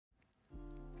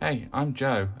Hey, I'm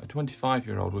Joe, a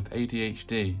 25-year-old with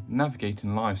ADHD,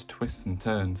 navigating life's twists and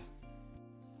turns.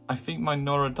 I think my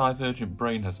neurodivergent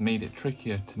brain has made it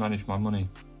trickier to manage my money.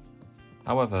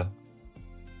 However,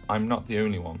 I'm not the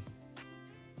only one.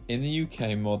 In the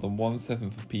UK, more than 1/7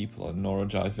 of people are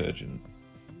neurodivergent.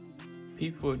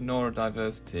 People with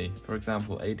neurodiversity, for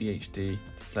example ADHD,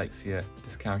 dyslexia,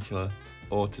 dyscalculia,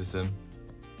 autism,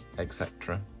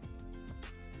 etc.,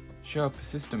 show a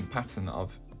persistent pattern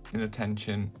of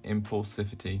inattention,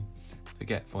 impulsivity,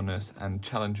 forgetfulness, and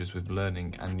challenges with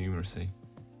learning and numeracy.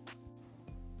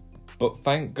 But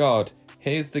thank God,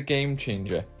 here's the game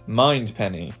changer,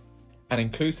 MindPenny, an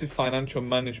inclusive financial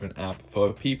management app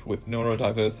for people with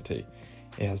neurodiversity.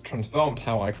 It has transformed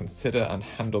how I consider and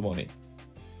handle money.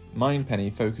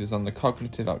 MindPenny focuses on the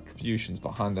cognitive attributions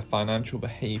behind the financial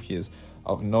behaviours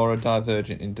of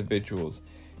neurodivergent individuals,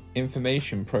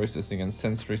 information processing and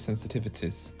sensory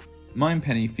sensitivities.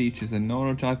 MindPenny features a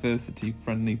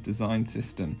neurodiversity-friendly design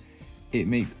system. It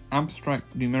makes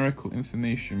abstract numerical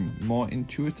information more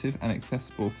intuitive and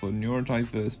accessible for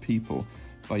neurodiverse people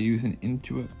by using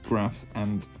intuitive graphs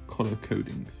and colour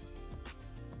coding.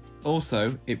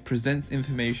 Also, it presents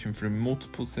information through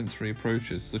multiple sensory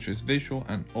approaches such as visual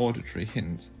and auditory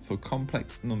hints for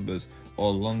complex numbers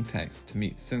or long text to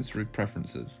meet sensory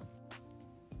preferences.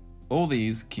 All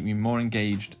these keep me more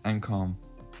engaged and calm.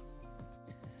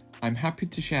 I'm happy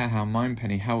to share how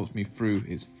MindPenny helps me through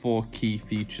its 4 key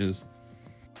features.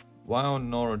 While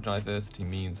neurodiversity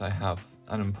means I have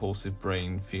an impulsive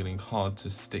brain feeling hard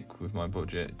to stick with my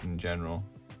budget in general,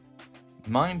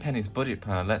 MindPenny's budget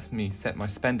planner lets me set my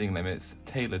spending limits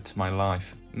tailored to my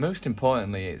life. Most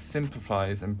importantly, it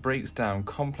simplifies and breaks down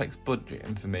complex budget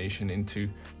information into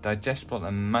digestible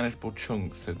and manageable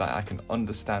chunks so that I can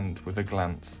understand with a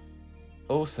glance.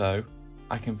 Also,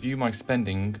 I can view my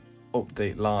spending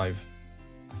update live.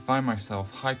 I find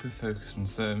myself hyper-focused on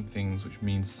certain things, which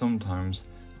means sometimes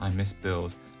I miss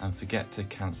bills and forget to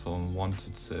cancel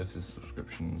unwanted services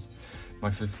subscriptions.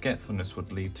 My forgetfulness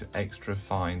would lead to extra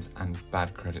fines and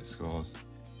bad credit scores.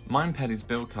 MindPenny's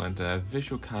bill calendar, a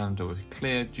visual calendar with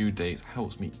clear due dates,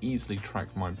 helps me easily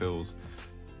track my bills.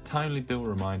 Timely bill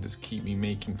reminders keep me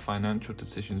making financial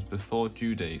decisions before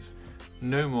due dates.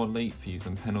 No more late fees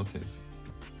and penalties.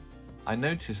 I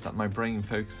notice that my brain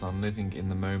focuses on living in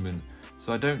the moment,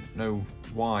 so I don't know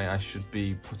why I should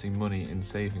be putting money in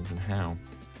savings and how.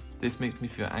 This makes me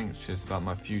feel anxious about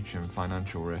my future and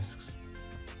financial risks.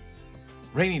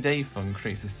 Rainy Day Fund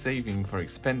creates a saving for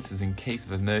expenses in case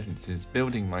of emergencies,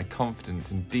 building my confidence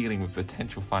in dealing with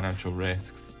potential financial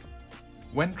risks.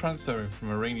 When transferring from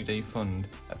a rainy day fund,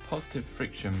 a positive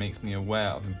friction makes me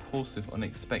aware of impulsive,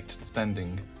 unexpected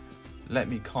spending. Let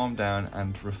me calm down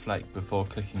and reflect before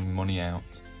clicking money out.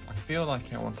 I feel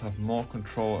like I want to have more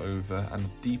control over and a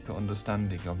deeper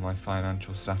understanding of my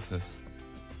financial status.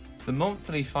 The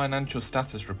monthly financial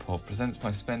status report presents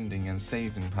my spending and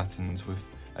saving patterns with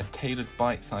a tailored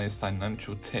bite-sized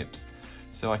financial tips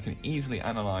so I can easily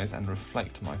analyse and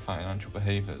reflect my financial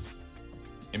behaviours.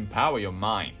 Empower your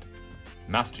mind.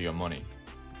 Master your money.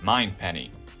 MindPenny,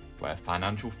 where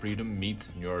financial freedom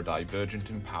meets neurodivergent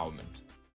empowerment.